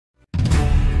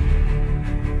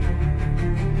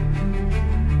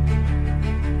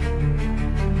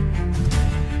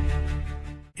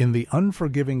In the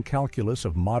unforgiving calculus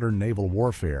of modern naval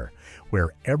warfare, where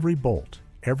every bolt,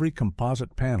 every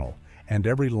composite panel, and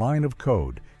every line of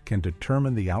code can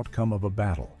determine the outcome of a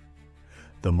battle,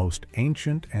 the most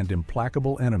ancient and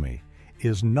implacable enemy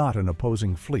is not an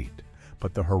opposing fleet,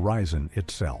 but the horizon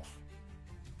itself.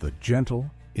 The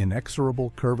gentle,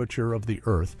 inexorable curvature of the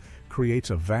Earth creates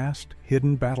a vast,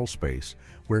 hidden battle space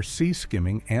where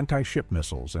sea-skimming anti-ship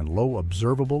missiles and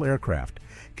low-observable aircraft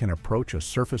can approach a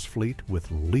surface fleet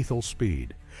with lethal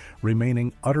speed,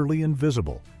 remaining utterly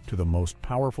invisible to the most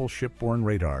powerful shipborne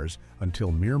radars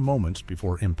until mere moments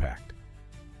before impact.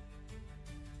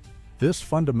 This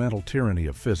fundamental tyranny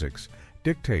of physics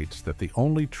dictates that the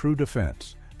only true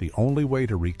defense, the only way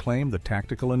to reclaim the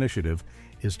tactical initiative,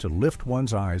 is to lift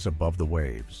one's eyes above the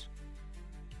waves.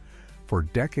 For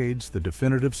decades, the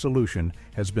definitive solution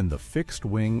has been the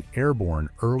fixed-wing airborne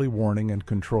early warning and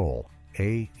control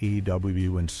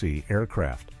AEW&C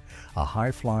aircraft, a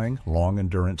high-flying,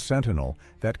 long-endurance sentinel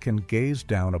that can gaze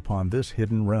down upon this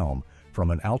hidden realm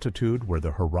from an altitude where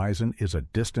the horizon is a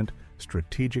distant,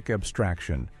 strategic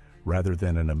abstraction rather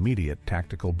than an immediate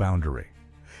tactical boundary.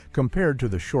 Compared to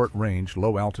the short-range,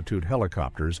 low-altitude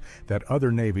helicopters that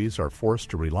other navies are forced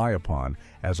to rely upon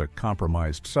as a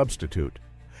compromised substitute,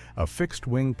 a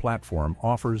fixed-wing platform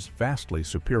offers vastly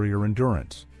superior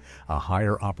endurance, a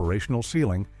higher operational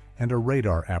ceiling, and a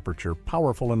radar aperture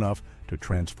powerful enough to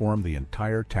transform the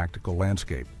entire tactical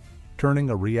landscape, turning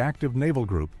a reactive naval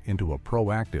group into a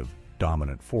proactive,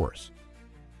 dominant force.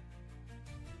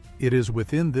 It is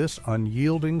within this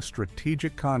unyielding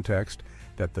strategic context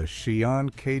that the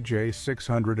Xi'an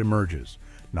KJ-600 emerges,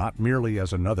 not merely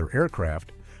as another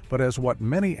aircraft, but as what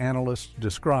many analysts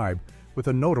describe, with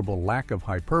a notable lack of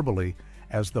hyperbole,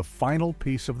 as the final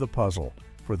piece of the puzzle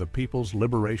for the People's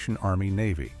Liberation Army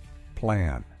Navy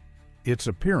plan. Its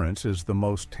appearance is the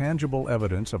most tangible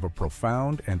evidence of a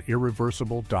profound and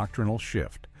irreversible doctrinal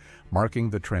shift, marking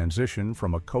the transition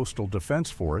from a coastal defense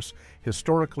force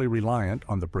historically reliant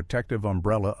on the protective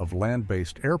umbrella of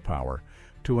land-based air power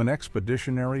to an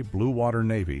expeditionary blue-water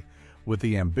navy with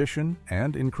the ambition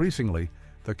and, increasingly,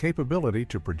 the capability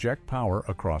to project power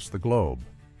across the globe.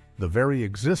 The very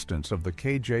existence of the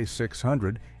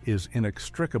KJ-600 is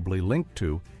inextricably linked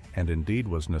to, and indeed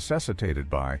was necessitated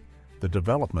by, the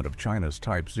development of China's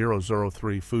Type 003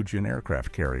 Fujian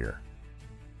aircraft carrier.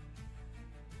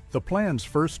 The plan's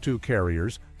first two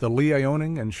carriers, the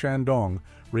Liaoning and Shandong,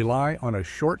 rely on a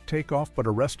short takeoff but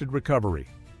arrested recovery,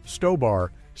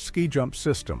 stow-bar, ski-jump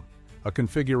system, a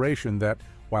configuration that,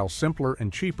 while simpler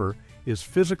and cheaper, is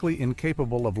physically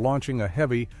incapable of launching a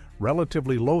heavy,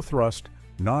 relatively low-thrust,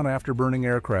 non-afterburning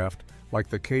aircraft like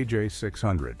the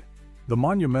KJ-600. The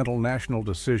monumental national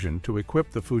decision to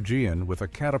equip the Fujian with a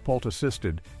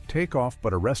catapult-assisted takeoff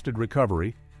but arrested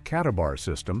recovery catabar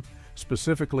system,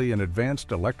 specifically an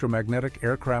advanced electromagnetic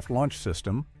aircraft launch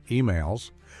system,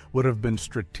 EMALS, would have been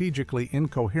strategically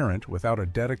incoherent without a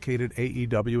dedicated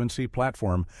AEW&C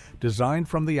platform designed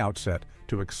from the outset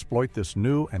to exploit this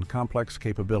new and complex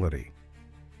capability.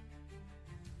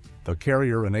 The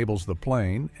carrier enables the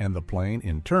plane, and the plane,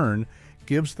 in turn,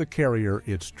 gives the carrier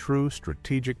its true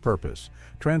strategic purpose,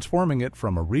 transforming it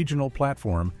from a regional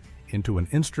platform into an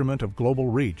instrument of global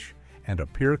reach and a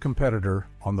peer competitor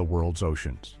on the world's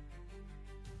oceans.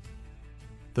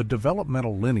 The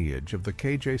developmental lineage of the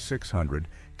KJ-600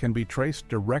 can be traced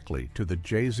directly to the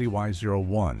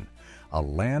JZY-01, a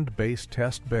land-based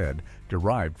test bed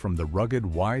derived from the rugged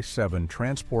Y-7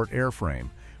 transport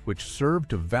airframe, which served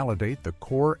to validate the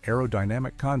core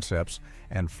aerodynamic concepts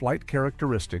and flight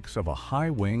characteristics of a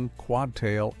high-wing,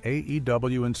 quad-tail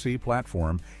AEW&C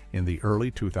platform in the early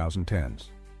 2010s.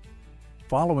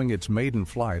 Following its maiden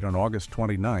flight on August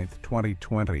 29,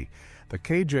 2020, the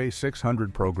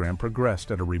KJ-600 program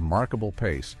progressed at a remarkable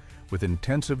pace, with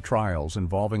intensive trials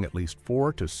involving at least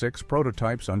 4 to 6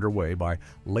 prototypes underway by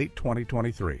late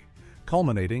 2023,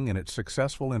 culminating in its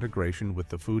successful integration with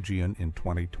the Fujian in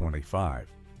 2025.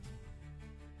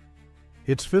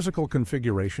 Its physical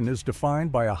configuration is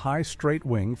defined by a high straight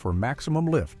wing for maximum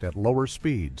lift at lower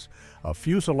speeds, a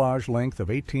fuselage length of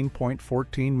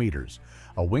 18.14 meters,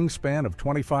 a wingspan of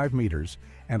 25 meters,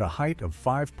 and a height of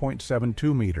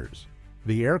 5.72 meters.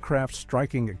 The aircraft's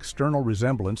striking external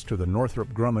resemblance to the Northrop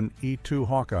Grumman E-2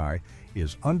 Hawkeye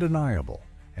is undeniable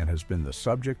and has been the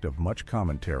subject of much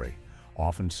commentary,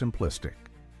 often simplistic.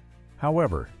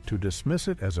 However, to dismiss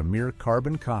it as a mere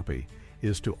carbon copy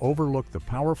is to overlook the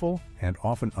powerful and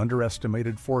often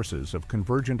underestimated forces of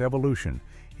convergent evolution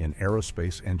in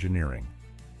aerospace engineering.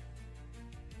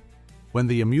 When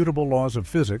the immutable laws of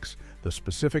physics, the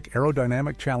specific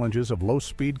aerodynamic challenges of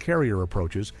low-speed carrier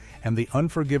approaches, and the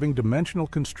unforgiving dimensional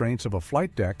constraints of a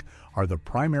flight deck are the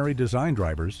primary design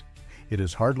drivers, it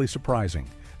is hardly surprising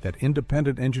that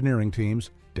independent engineering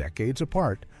teams, decades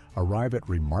apart, arrive at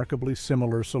remarkably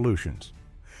similar solutions.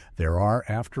 There are,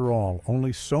 after all,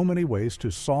 only so many ways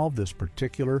to solve this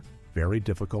particular, very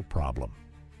difficult problem.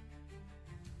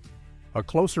 A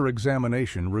closer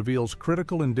examination reveals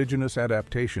critical indigenous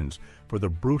adaptations for the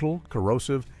brutal,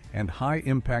 corrosive, and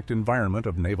high-impact environment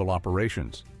of naval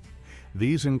operations.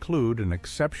 These include an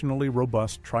exceptionally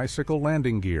robust tricycle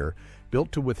landing gear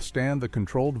built to withstand the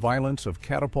controlled violence of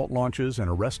catapult launches and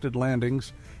arrested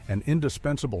landings, an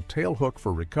indispensable tailhook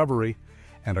for recovery,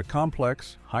 and a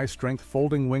complex, high-strength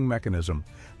folding wing mechanism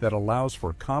that allows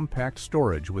for compact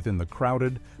storage within the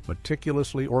crowded,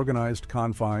 meticulously organized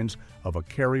confines of a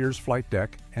carrier's flight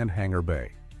deck and hangar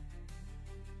bay.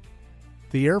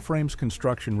 The airframe's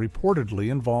construction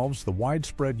reportedly involves the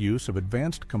widespread use of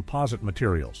advanced composite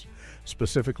materials,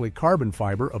 specifically carbon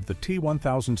fiber of the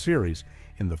T1000 series,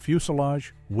 in the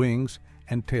fuselage, wings,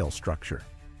 and tail structure.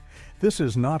 This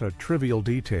is not a trivial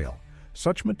detail.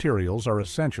 Such materials are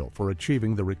essential for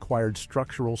achieving the required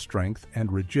structural strength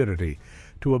and rigidity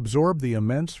to absorb the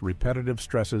immense repetitive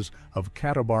stresses of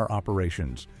catabar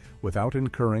operations without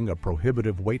incurring a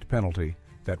prohibitive weight penalty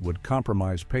that would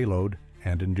compromise payload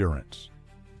and endurance.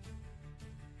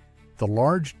 The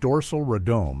large dorsal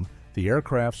radome, the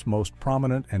aircraft's most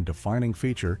prominent and defining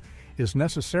feature, is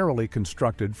necessarily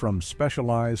constructed from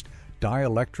specialized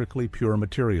dielectrically pure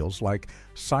materials like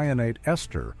cyanate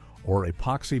ester or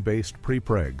epoxy-based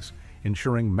prepregs,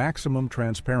 ensuring maximum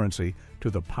transparency to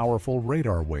the powerful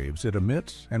radar waves it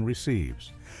emits and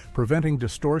receives, preventing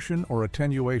distortion or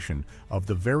attenuation of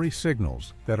the very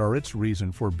signals that are its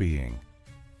reason for being.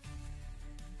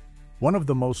 One of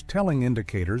the most telling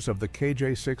indicators of the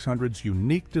KJ-600's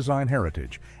unique design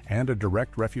heritage and a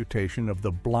direct refutation of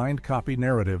the blind copy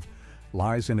narrative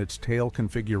lies in its tail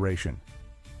configuration.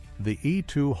 The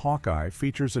E-2 Hawkeye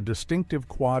features a distinctive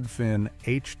quad-fin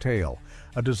H-tail,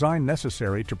 a design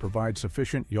necessary to provide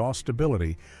sufficient yaw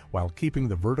stability while keeping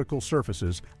the vertical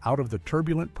surfaces out of the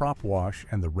turbulent prop wash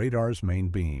and the radar's main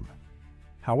beam.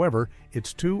 However,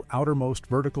 its two outermost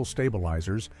vertical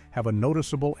stabilizers have a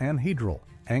noticeable anhedral,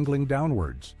 angling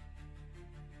downwards.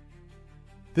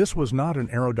 This was not an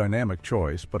aerodynamic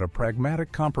choice, but a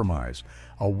pragmatic compromise,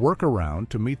 a workaround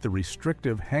to meet the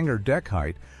restrictive hangar deck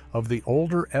height of the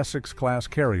older Essex-class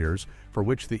carriers for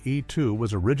which the E-2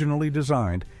 was originally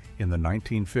designed in the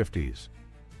 1950s.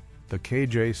 The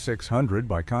KJ-600,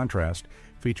 by contrast,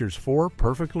 features four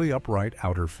perfectly upright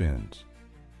outer fins.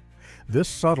 This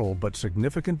subtle but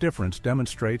significant difference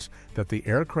demonstrates that the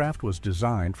aircraft was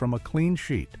designed from a clean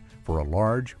sheet for a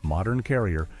large, modern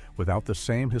carrier without the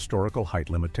same historical height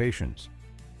limitations.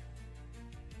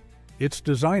 Its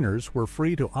designers were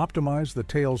free to optimize the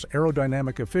tail's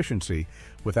aerodynamic efficiency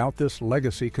without this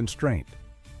legacy constraint,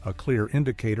 a clear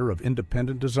indicator of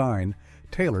independent design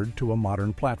tailored to a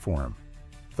modern platform.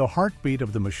 The heartbeat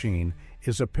of the machine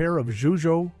is a pair of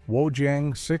Zhuzhou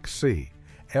Wojiang 6C,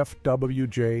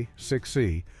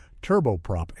 FWJ-6C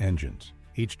turboprop engines,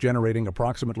 each generating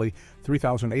approximately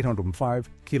 3,805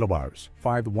 kilobars,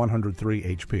 5,103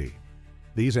 HP.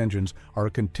 These engines are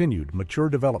a continued, mature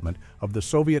development of the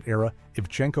Soviet-era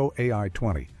Ivchenko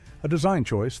AI-20, a design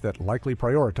choice that likely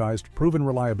prioritized proven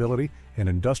reliability and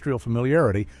industrial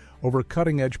familiarity over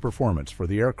cutting-edge performance for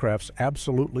the aircraft's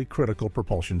absolutely critical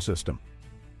propulsion system.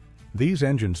 These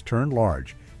engines turn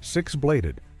large,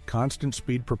 six-bladed,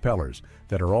 constant-speed propellers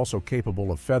that are also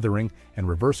capable of feathering and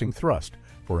reversing thrust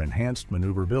for enhanced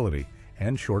maneuverability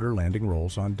and shorter landing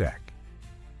rolls on deck.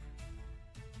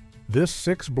 This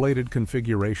six-bladed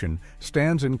configuration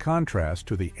stands in contrast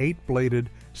to the eight-bladed,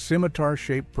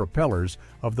 scimitar-shaped propellers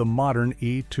of the modern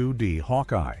E-2D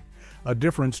Hawkeye, a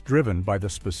difference driven by the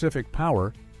specific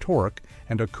power, torque,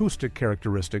 and acoustic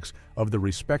characteristics of the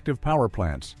respective power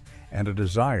plants, and a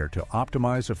desire to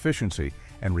optimize efficiency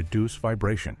and reduce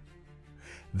vibration.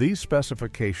 These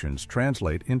specifications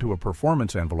translate into a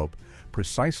performance envelope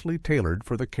precisely tailored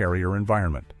for the carrier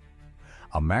environment.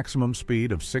 A maximum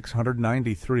speed of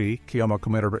 693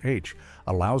 km/h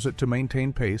allows it to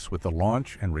maintain pace with the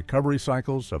launch and recovery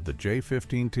cycles of the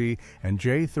J-15T and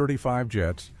J-35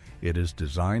 jets it is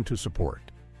designed to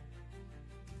support.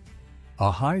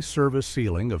 A high service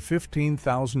ceiling of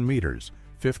 15,000 meters,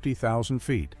 50,000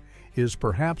 feet, is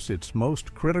perhaps its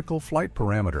most critical flight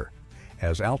parameter,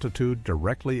 as altitude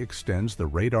directly extends the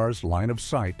radar's line of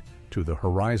sight to the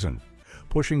horizon,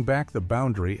 pushing back the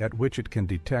boundary at which it can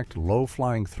detect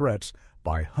low-flying threats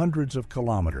by hundreds of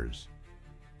kilometers.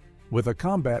 With a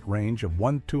combat range of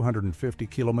 250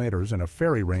 kilometers and a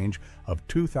ferry range of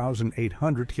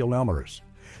 2,800 kilometers,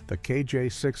 the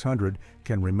KJ-600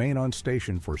 can remain on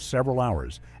station for several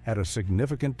hours at a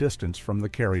significant distance from the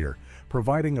carrier,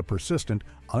 providing a persistent,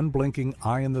 unblinking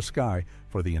eye in the sky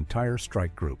for the entire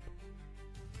strike group.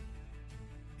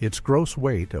 Its gross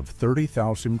weight of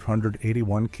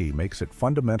 30,181 kg makes it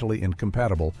fundamentally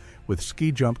incompatible with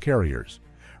ski jump carriers,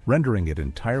 rendering it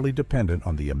entirely dependent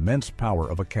on the immense power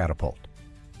of a catapult.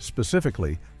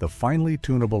 Specifically, the finely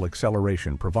tunable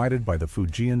acceleration provided by the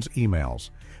Fujian's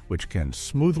emails, which can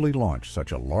smoothly launch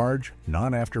such a large,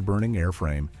 non-afterburning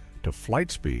airframe to flight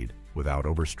speed without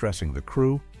overstressing the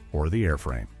crew or the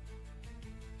airframe.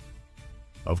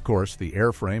 Of course, the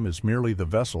airframe is merely the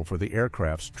vessel for the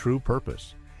aircraft's true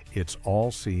purpose, its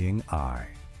all-seeing eye.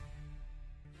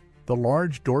 The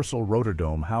large dorsal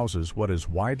rotodome houses what is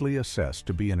widely assessed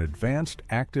to be an advanced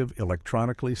active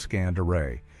electronically scanned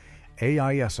array,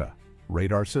 AEW&C,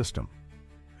 radar system.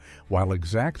 While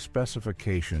exact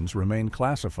specifications remain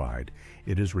classified,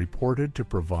 it is reported to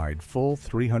provide full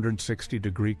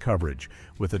 360-degree coverage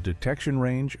with a detection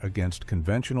range against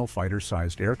conventional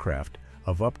fighter-sized aircraft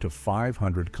of up to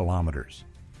 500 kilometers.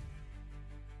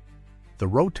 The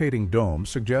rotating dome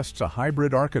suggests a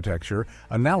hybrid architecture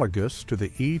analogous to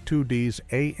the E-2D's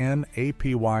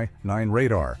AN/APY-9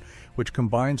 radar, which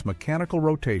combines mechanical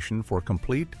rotation for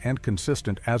complete and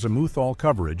consistent azimuthal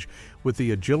coverage with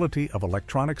the agility of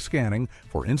electronic scanning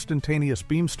for instantaneous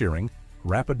beam steering,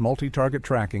 rapid multi-target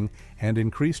tracking, and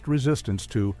increased resistance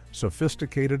to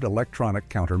sophisticated electronic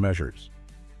countermeasures.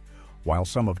 While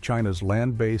some of China's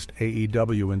land-based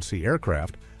AEW&C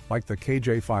aircraft, like the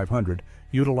KJ-500,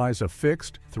 utilize a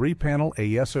fixed 3-panel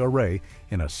AES array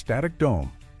in a static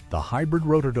dome, the hybrid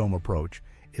rotodome approach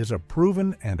is a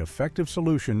proven and effective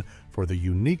solution for the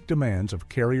unique demands of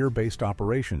carrier-based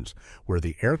operations, where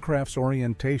the aircraft's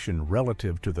orientation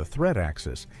relative to the threat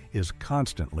axis is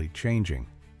constantly changing.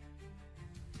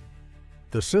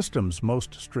 The system's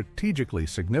most strategically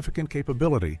significant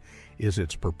capability is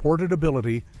its purported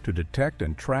ability to detect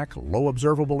and track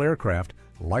low-observable aircraft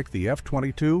like the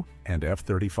F-22 and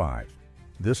F-35.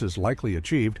 This is likely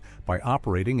achieved by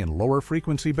operating in lower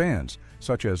frequency bands,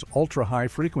 such as ultra-high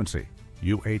frequency,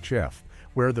 UHF,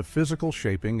 where the physical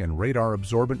shaping and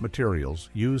radar-absorbent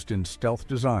materials used in stealth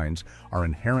designs are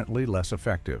inherently less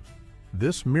effective.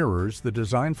 This mirrors the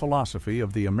design philosophy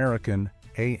of the American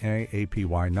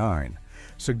AEW&C,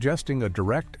 suggesting a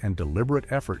direct and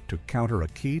deliberate effort to counter a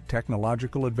key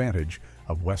technological advantage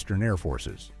of Western air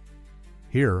forces.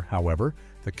 Here, however,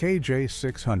 the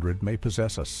KJ-600 may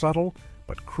possess a subtle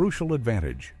but crucial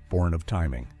advantage born of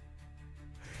timing.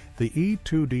 The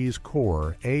E-2D's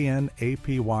core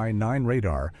AN/APY-9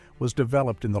 radar was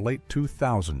developed in the late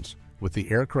 2000s, with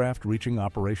the aircraft reaching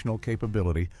operational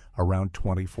capability around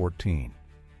 2014.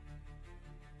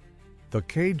 The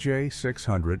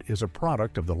KJ-600 is a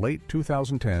product of the late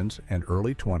 2010s and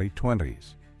early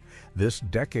 2020s. This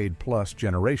decade-plus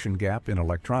generation gap in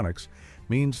electronics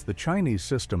means the Chinese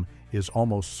system is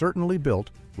almost certainly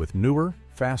built with newer,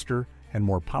 faster, and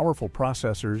more powerful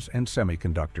processors and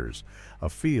semiconductors, a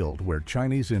field where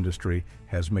Chinese industry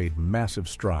has made massive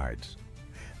strides.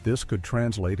 This could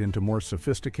translate into more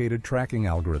sophisticated tracking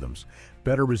algorithms,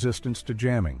 better resistance to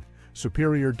jamming,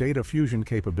 superior data fusion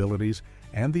capabilities,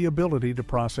 and the ability to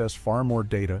process far more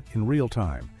data in real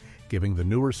time, giving the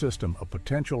newer system a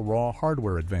potential raw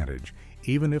hardware advantage,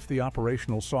 even if the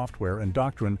operational software and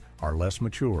doctrine are less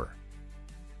mature.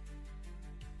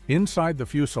 Inside the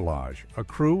fuselage, a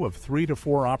crew of 3 to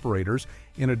 4 operators,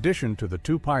 in addition to the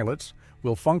 2 pilots,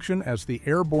 will function as the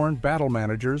airborne battle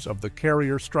managers of the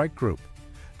carrier strike group.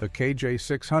 The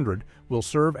KJ-600 will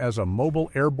serve as a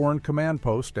mobile airborne command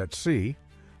post at sea,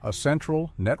 a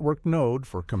central networked node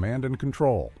for command and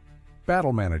control,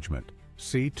 battle management,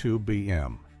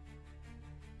 C2BM.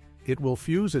 It will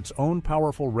fuse its own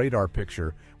powerful radar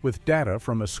picture with data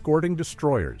from escorting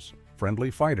destroyers,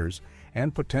 friendly fighters,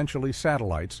 and potentially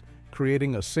satellites,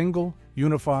 creating a single,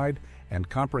 unified, and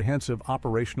comprehensive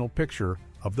operational picture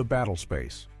of the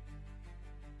battlespace.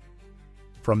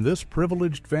 From this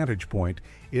privileged vantage point,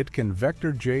 it can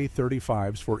vector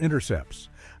J-35s for intercepts,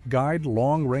 guide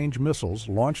long-range missiles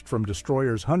launched from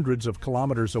destroyers hundreds of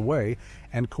kilometers away,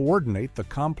 and coordinate the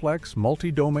complex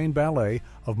multi-domain ballet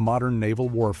of modern naval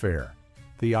warfare.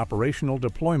 The operational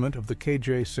deployment of the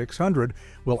KJ-600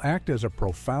 will act as a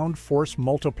profound force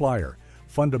multiplier,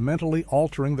 fundamentally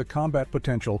altering the combat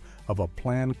potential of a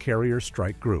planned carrier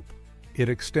strike group. It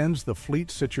extends the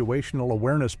fleet's situational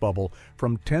awareness bubble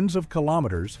from tens of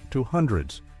kilometers to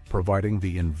hundreds, providing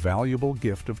the invaluable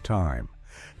gift of time.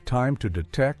 Time to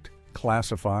detect,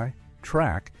 classify,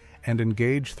 track, and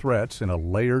engage threats in a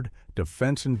layered,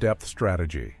 defense-in-depth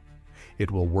strategy.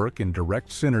 It will work in direct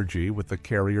synergy with the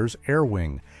carrier's air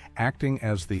wing, acting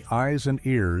as the eyes and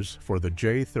ears for the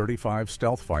J-35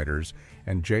 stealth fighters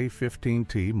and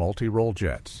J-15T multi-role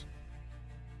jets.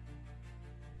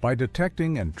 By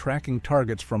detecting and tracking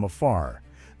targets from afar,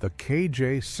 the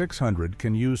KJ-600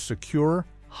 can use secure,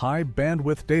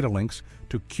 high-bandwidth data links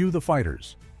to cue the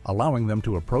fighters, allowing them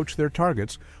to approach their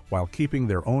targets while keeping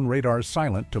their own radars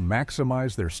silent to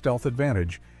maximize their stealth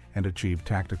advantage and achieve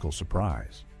tactical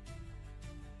surprise.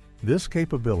 This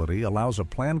capability allows a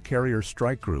planned carrier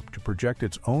strike group to project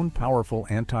its own powerful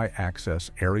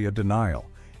anti-access area denial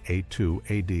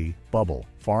A2AD bubble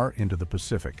far into the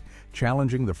Pacific,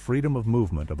 challenging the freedom of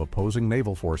movement of opposing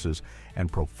naval forces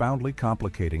and profoundly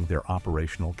complicating their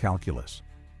operational calculus.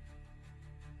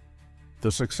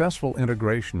 The successful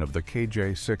integration of the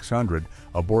KJ-600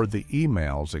 aboard the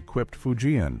EMALS-equipped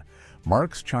Fujian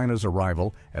marks China's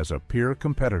arrival as a peer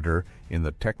competitor in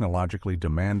the technologically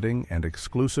demanding and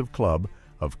exclusive club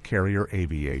of carrier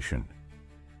aviation.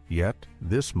 Yet,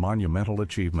 this monumental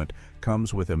achievement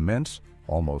comes with immense,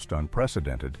 almost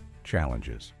unprecedented,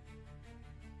 challenges.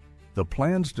 The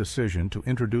plan's decision to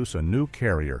introduce a new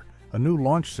carrier, a new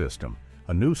launch system,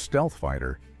 a new stealth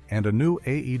fighter, and a new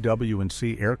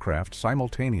AEW&C aircraft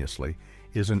simultaneously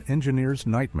is an engineer's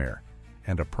nightmare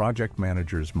and a project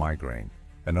manager's migraine,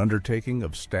 an undertaking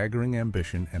of staggering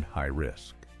ambition and high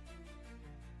risk.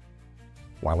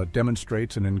 While it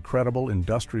demonstrates an incredible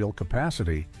industrial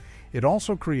capacity, it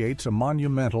also creates a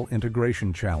monumental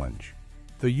integration challenge.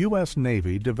 The U.S.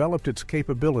 Navy developed its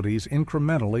capabilities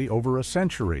incrementally over a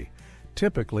century,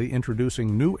 typically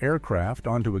introducing new aircraft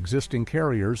onto existing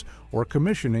carriers or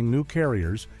commissioning new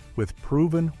carriers with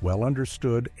proven,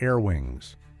 well-understood air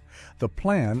wings. The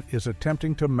plan is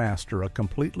attempting to master a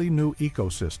completely new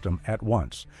ecosystem at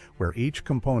once, where each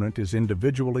component is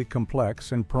individually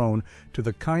complex and prone to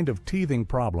the kind of teething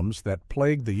problems that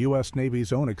plagued the U.S.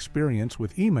 Navy's own experience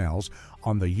with EMALS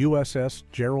on the USS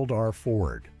Gerald R.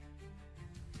 Ford.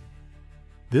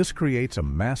 This creates a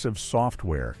massive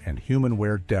software and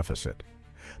humanware deficit.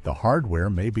 The hardware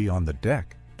may be on the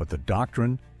deck, but the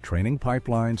doctrine, training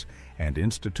pipelines, and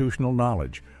institutional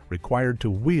knowledge required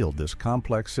to wield this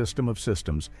complex system of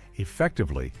systems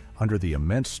effectively under the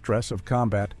immense stress of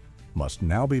combat must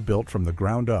now be built from the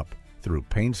ground up through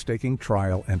painstaking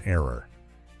trial and error.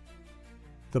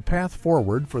 The path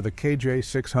forward for the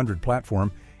KJ-600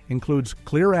 platform includes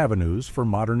clear avenues for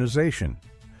modernization.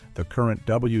 The current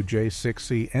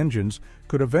WJ-6C engines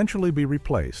could eventually be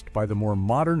replaced by the more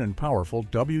modern and powerful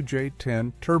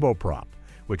WJ-10 turboprop,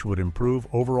 which would improve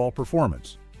overall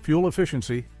performance, fuel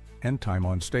efficiency, and time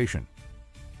on station.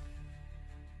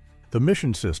 The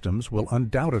mission systems will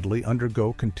undoubtedly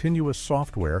undergo continuous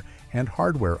software and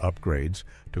hardware upgrades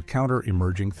to counter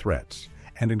emerging threats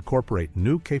and incorporate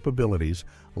new capabilities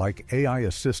like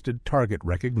AI-assisted target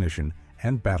recognition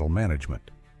and battle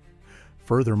management.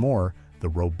 Furthermore, the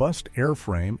robust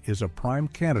airframe is a prime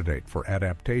candidate for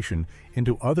adaptation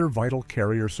into other vital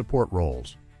carrier support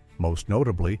roles, most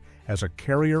notably as a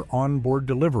carrier onboard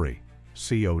delivery,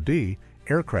 COD,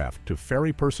 aircraft to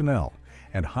ferry personnel,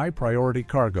 and high-priority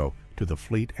cargo to the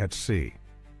fleet at sea.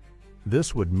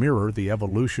 This would mirror the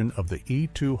evolution of the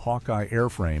E-2 Hawkeye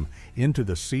airframe into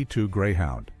the C-2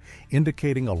 Greyhound,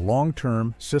 indicating a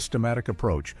long-term, systematic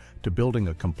approach to building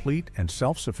a complete and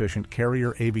self-sufficient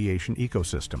carrier aviation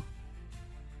ecosystem.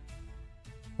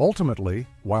 Ultimately,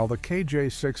 while the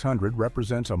KJ-600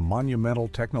 represents a monumental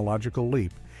technological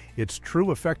leap, its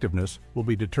true effectiveness will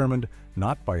be determined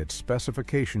not by its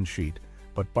specification sheet,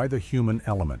 but by the human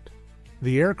element.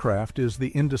 The aircraft is the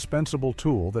indispensable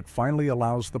tool that finally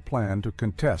allows the plan to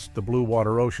contest the blue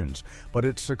water oceans, but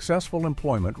its successful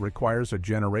employment requires a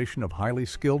generation of highly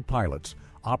skilled pilots,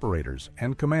 operators,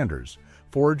 and commanders,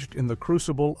 forged in the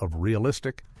crucible of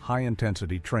realistic,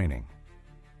 high-intensity training.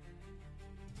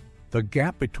 The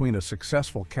gap between a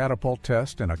successful catapult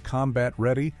test and a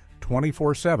combat-ready,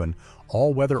 24/7,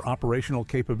 all-weather operational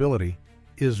capability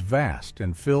is vast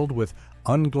and filled with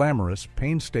unglamorous,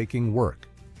 painstaking work.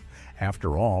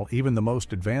 After all, even the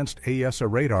most advanced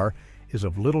AESA radar is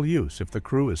of little use if the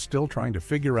crew is still trying to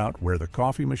figure out where the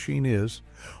coffee machine is,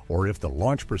 or if the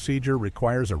launch procedure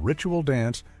requires a ritual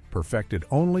dance perfected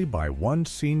only by one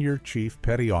senior chief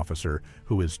petty officer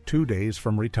who is 2 days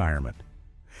from retirement.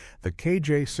 The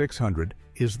KJ-600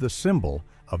 is the symbol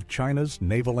of China's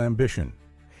naval ambition.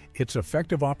 Its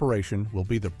effective operation will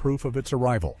be the proof of its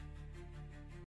arrival,